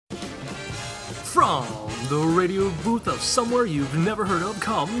From the radio booth of somewhere you've never heard of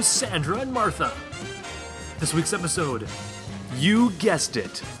comes Sandra and Martha. This week's episode, you guessed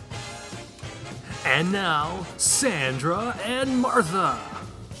it. And now, Sandra and Martha.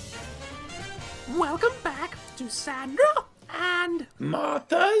 Welcome back to Sandra and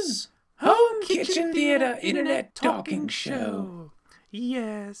Martha's Home Kitchen Theater Internet Talking Show.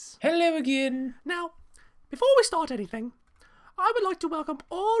 Yes. Hello again. Now, before we start anything, I would like to welcome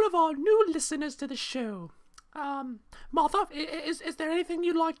all of our new listeners to the show. Martha, is there anything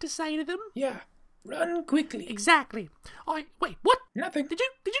you'd like to say to them? Yeah, run quickly. Exactly. Wait, what? Nothing. Did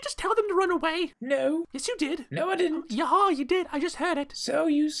you just tell them to run away? No. Yes, you did. No, I didn't. Yeah, you did. I just heard it. So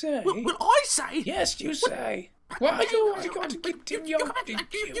you say. Well, I say. Yes, you say. Why are you going to continue?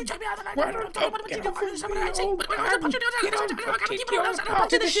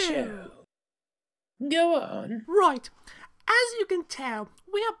 Go on. Right. As you can tell,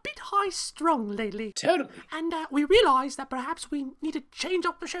 we are a bit high-strung lately. Totally. And we realised that perhaps we need to change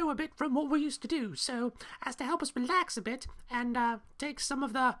up the show a bit from what we used to do. So, as to help us relax a bit and take some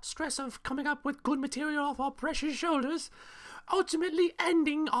of the stress of coming up with good material off our precious shoulders, ultimately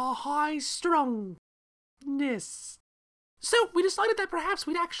ending our high-strungness. So, we decided that perhaps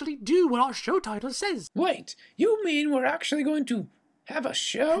we'd actually do what our show title says. Wait, you mean we're actually going to have a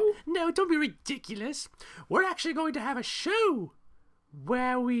show? No, don't be ridiculous. We're actually going to have a show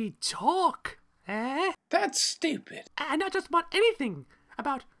where we talk, eh? That's stupid. And not just about anything.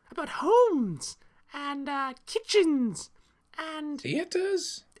 About homes and kitchens and...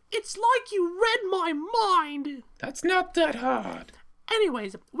 Theaters? It's like you read my mind. That's not that hard.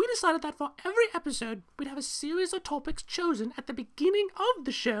 Anyways, we decided that for every episode, we'd have a series of topics chosen at the beginning of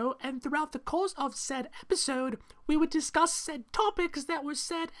the show, and throughout the course of said episode, we would discuss said topics that were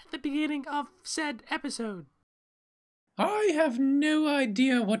said at the beginning of said episode. I have no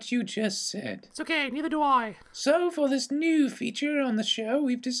idea what you just said. It's okay, neither do I. So, for this new feature on the show,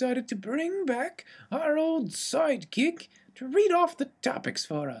 we've decided to bring back our old sidekick to read off the topics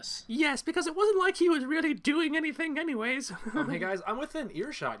for us. Yes, because it wasn't like he was really doing anything anyways. Hey guys, I'm within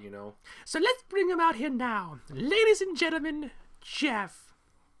earshot, you know. So let's bring him out here now. Ladies and gentlemen, Jeff.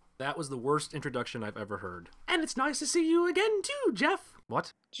 That was the worst introduction I've ever heard. And it's nice to see you again too, Jeff.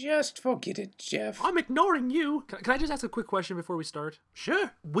 What? Just forget it, Jeff. I'm ignoring you. Can I just ask a quick question before we start?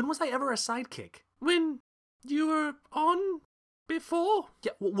 Sure. When was I ever a sidekick? When you were on before?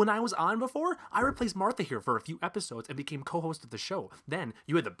 Yeah, well, when I was on before, I replaced Martha here for a few episodes and became co-host of the show. Then,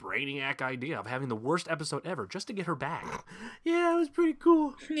 you had the brainiac idea of having the worst episode ever just to get her back. Yeah, it was pretty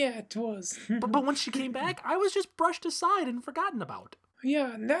cool. Yeah, it was. But when she came back, I was just brushed aside and forgotten about.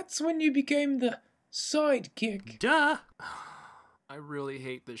 Yeah, and that's when you became the sidekick. Duh. I really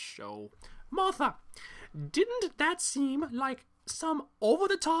hate this show. Martha, didn't that seem like some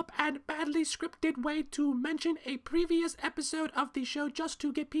over-the-top and badly scripted way to mention a previous episode of the show just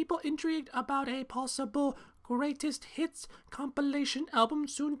to get people intrigued about a possible greatest hits compilation album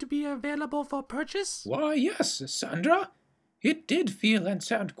soon to be available for purchase? Why, yes, Sandra. It did feel and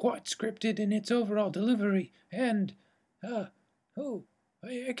sound quite scripted in its overall delivery. And, I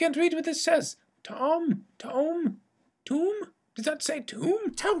can't read what this says. Tomb? Does that say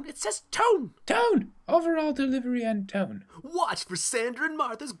tomb? Tone, it says tone. Tone! Overall delivery and tone. Watch for Sandra and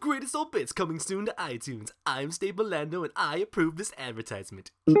Martha's Greatest Old Bits coming soon to iTunes. I'm Stable Lando and I approve this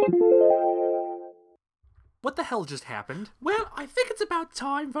advertisement. What the hell just happened? Well, I think it's about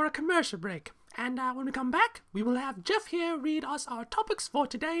time for a commercial break. And when we come back, we will have Jeff here read us our topics for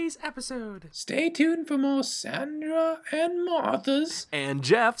today's episode. Stay tuned for more Sandra and Martha's. And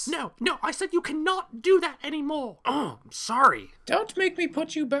Jeff's. No, I said you cannot do that anymore. Oh, I'm sorry. Don't make me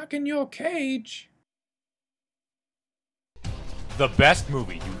put you back in your cage. The best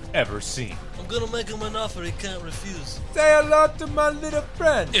movie you've ever seen. I'm gonna make him an offer he can't refuse. Say hello to my little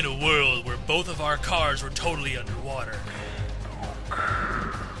friend. In a world where both of our cars were totally underwater.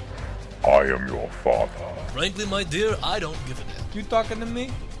 I am your father. Frankly, my dear, I don't give a damn. You talking to me?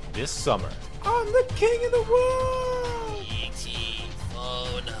 This summer, I'm the king of the world. E.T.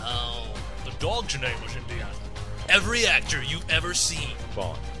 phone home. The dog's name was Indiana. Every actor you've ever seen.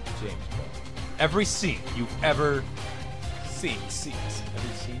 Bond, James Bond. Every scene you've ever seen. Every scene you've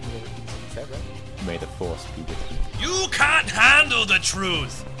ever seen. Is that right? May the force be with you. You can't handle the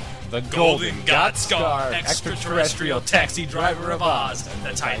truth. The Golden God Scar, extraterrestrial taxi driver of Oz,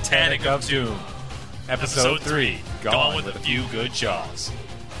 the Titanic of Doom. Episode 3, Gone with a Few Good Jaws.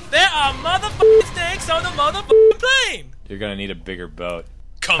 There are motherfucking snakes on the motherfucking plane. You're gonna need a bigger boat.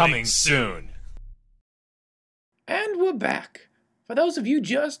 Coming soon. And we're back. For those of you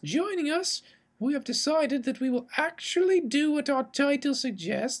just joining us, we have decided that we will actually do what our title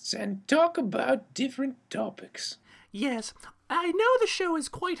suggests and talk about different topics. Yes, I know the show is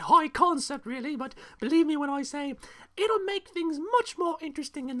quite high concept, really, but believe me when I say it'll make things much more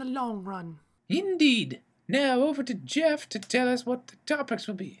interesting in the long run. Indeed. Now over to Jeff to tell us what the topics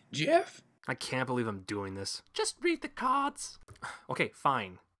will be. Jeff? I can't believe I'm doing this. Just read the cards. Okay,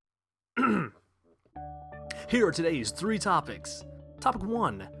 fine. Here are today's 3 topics. Topic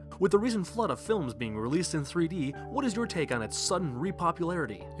 1. With the recent flood of films being released in 3D, what is your take on its sudden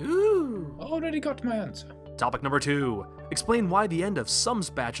repopularity? Ooh. Already got my answer. Topic number 2. Explain why the end of some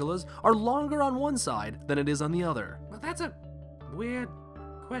spatulas are longer on one side than it is on the other. Well, that's a weird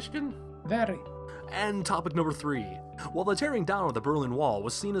question. Very. And topic number 3. While the tearing down of the Berlin Wall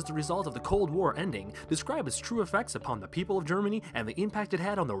was seen as the result of the Cold War ending, describe its true effects upon the people of Germany and the impact it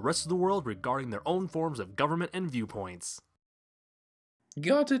had on the rest of the world regarding their own forms of government and viewpoints.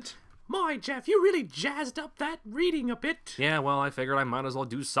 Got it. My, Jeff, you really jazzed up that reading a bit. Yeah, well, I figured I might as well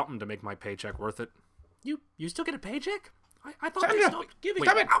do something to make my paycheck worth it. You still get a paycheck? I thought Sandra, they stopped giving.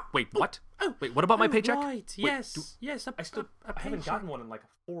 stop it! Wait, what? Oh. Wait, what about my paycheck? Right, Wait, yes, yes. I haven't gotten one in like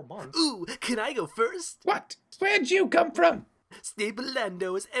 4 months. Ooh, can I go first? What? Where'd you come from?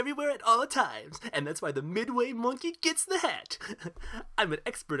 Staplelando is everywhere at all times, and that's why the Midway Monkey gets the hat. I'm an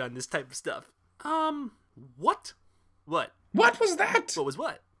expert on this type of stuff. What? What? What was that? What was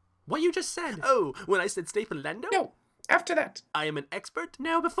what? What you just said. Oh, when I said Staplelando? No, after that. I am an expert?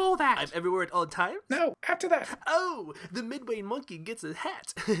 No, before that. I'm everywhere at all times? No, after that. Oh, the Midway Monkey gets a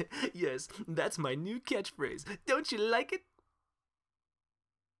hat. Yes, that's my new catchphrase. Don't you like it?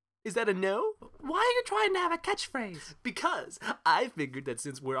 Is that a no? Why are you trying to have a catchphrase? Because I figured that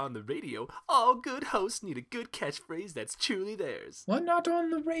since we're on the radio, all good hosts need a good catchphrase that's truly theirs. We're not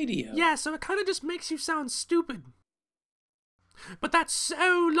on the radio. Yeah, so it kind of just makes you sound stupid. But that's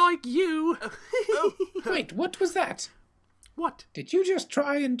so like you. Oh, Wait, what was that? What? Did you just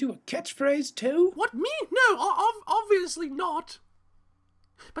try and do a catchphrase too? What, me? No, obviously not.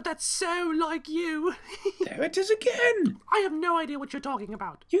 But that's so like you. There it is again. I have no idea what you're talking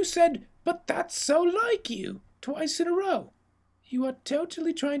about. You said, but that's so like you, twice in a row. You are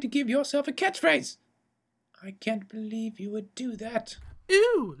totally trying to give yourself a catchphrase. I can't believe you would do that.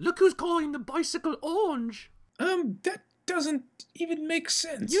 Ooh, look who's calling the bicycle orange. That doesn't even make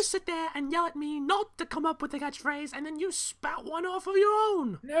sense. You sit there and yell at me not to come up with a catchphrase, and then you spout one off of your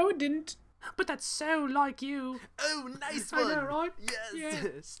own. No, it didn't. But that's so like you. oh, nice I one. know, right? Yes. Yeah.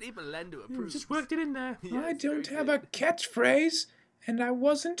 Staplelando approves. Just worked it in there. I don't have a catchphrase, and I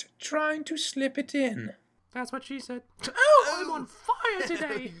wasn't trying to slip it in. That's what she said. Oh, I'm on fire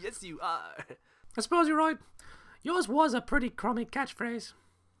today. Yes, you are. I suppose you're right. Yours was a pretty crummy catchphrase.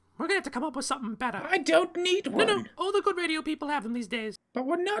 We're gonna have to come up with something better. I don't need one. No, all the good radio people have them these days. But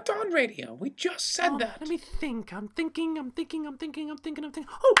we're not on radio. We just said that. Let me think. I'm thinking.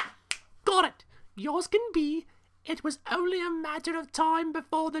 Oh, got it. Yours can be, it was only a matter of time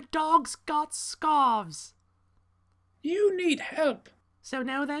before the dogs got scarves. You need help. So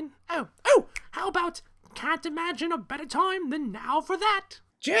now then? Oh, how about, can't imagine a better time than now for that.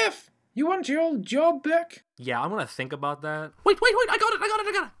 Jeff, you want your old job back? Yeah, I'm gonna think about that. Wait, I got it.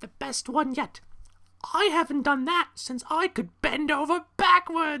 The best one yet. I haven't done that since I could bend over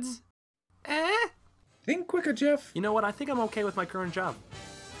backwards. Think quicker, Jeff. You know what? I think I'm okay with my current job.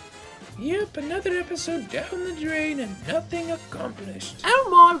 Yep, another episode down the drain and nothing accomplished. Oh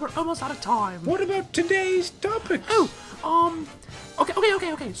my, we're almost out of time. What about today's topics?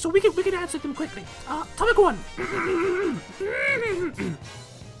 Okay. So we can answer them quickly. Topic 1.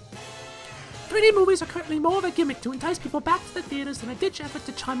 3D movies are currently more of a gimmick to entice people back to the theaters than a ditch effort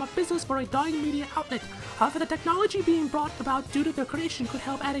to chime up business for a dying media outlet. However, the technology being brought about due to their creation could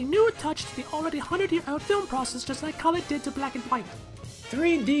help add a new touch to the already 100-year-old film process, just like color did to black and white.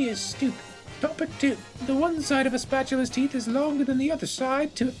 3D is stupid. Topic 2. The one side of a spatula's teeth is longer than the other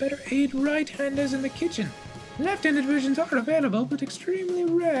side to better aid right-handers in the kitchen. Left-handed versions are available, but extremely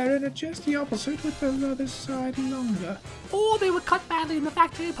rare and are just the opposite with the other side longer. Or they were cut badly in the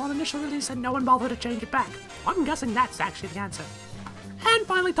factory upon initial release and no one bothered to change it back. I'm guessing that's actually the answer. And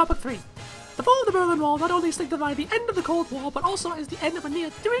finally, topic 3. The fall of the Berlin Wall not only signified the end of the Cold War, but also is the end of a near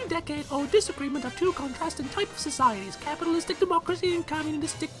 3-decade-old disagreement of two contrasting types of societies, capitalistic democracy and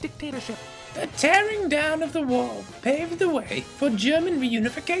communistic dictatorship. The tearing down of the wall paved the way for German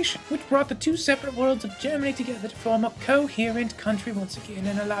reunification, which brought the two separate worlds of Germany together to form a coherent country once again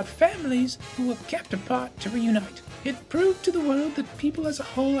and allowed families who were kept apart to reunite. It proved to the world that people as a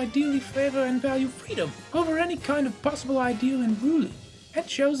whole ideally favor and value freedom over any kind of possible ideal in ruling. It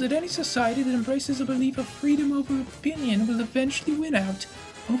shows that any society that embraces a belief of freedom over opinion will eventually win out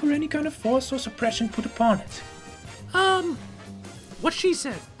over any kind of force or suppression put upon it. What she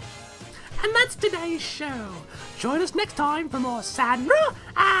said. And that's today's show. Join us next time for more Sandra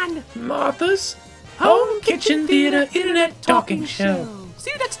and Martha's Home Kitchen Theater Internet Talking Show. See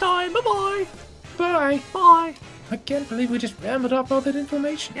you next time. Bye-bye. Bye. Bye. I can't believe we just rambled off all that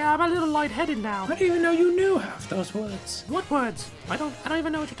information. Yeah, I'm a little lightheaded now. I didn't even know you knew half those words. What words? I don't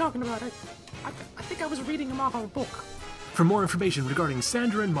even know what you're talking about. I think I was reading them off of a book. For more information regarding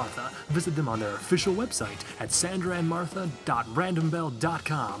Sandra and Martha, visit them on their official website at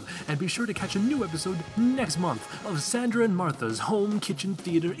sandraandmartha.randombell.com, and be sure to catch a new episode next month of Sandra and Martha's Home Kitchen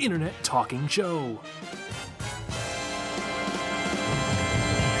Theater Internet Talking Show.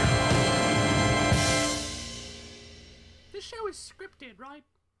 This show is scripted, right?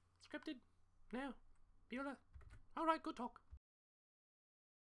 Scripted? No. Bueller? Alright, good talk.